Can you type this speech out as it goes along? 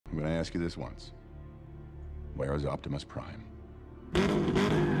I'm gonna ask you this once. Where is Optimus Prime?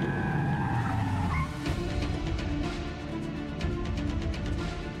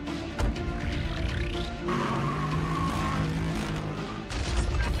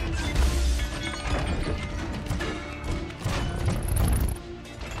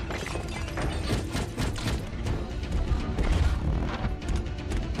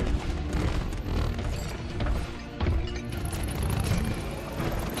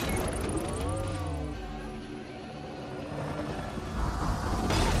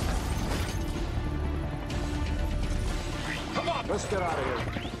 Let's get out of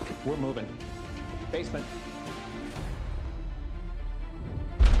here. We're moving. Basement.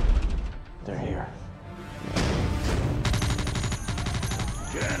 They're here.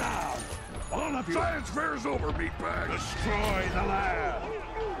 Get out! All of you! Science fair's over, meatbag! Destroy the lab!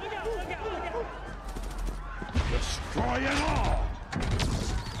 Destroy it all!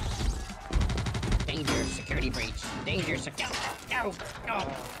 Danger, security breach. Danger, security. Go, go.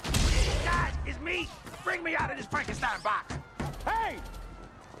 Guys, it's me! Bring me out of this Frankenstein box! Hey!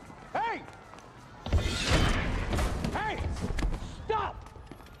 Hey! Hey! Stop!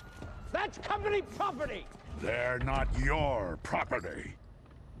 That's company property! They're not your property.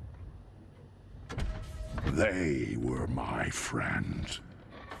 They were my friends.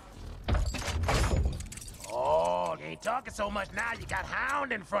 Oh, you ain't talking so much now. You got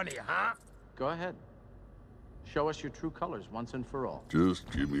Hound in front of you, huh? Go ahead. Show us your true colors once and for all.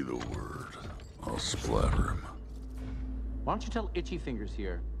 Just give me the word. I'll splatter him. Why don't you tell Itchy Fingers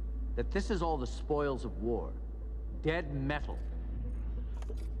here that this is all the spoils of war? Dead metal.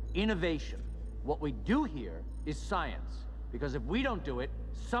 Innovation. What we do here is science. Because if we don't do it,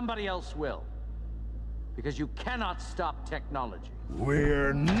 somebody else will. Because you cannot stop technology.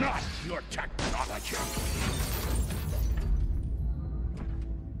 We're not your technology.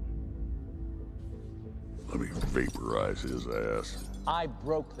 Let me vaporize his ass. I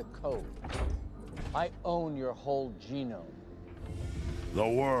broke the code. I own your whole genome. The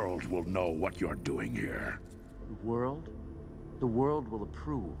world will know what you're doing here. The world? The world will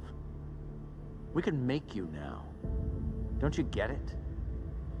approve. We can make you now. Don't you get it?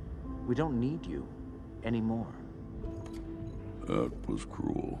 We don't need you anymore. That was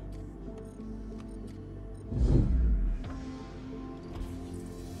cruel.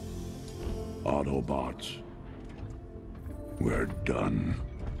 Autobots. We're done.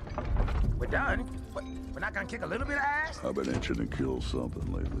 We're done? But we're not gonna kick a little bit of ass? I've been itching to kill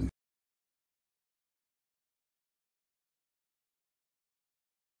something lately.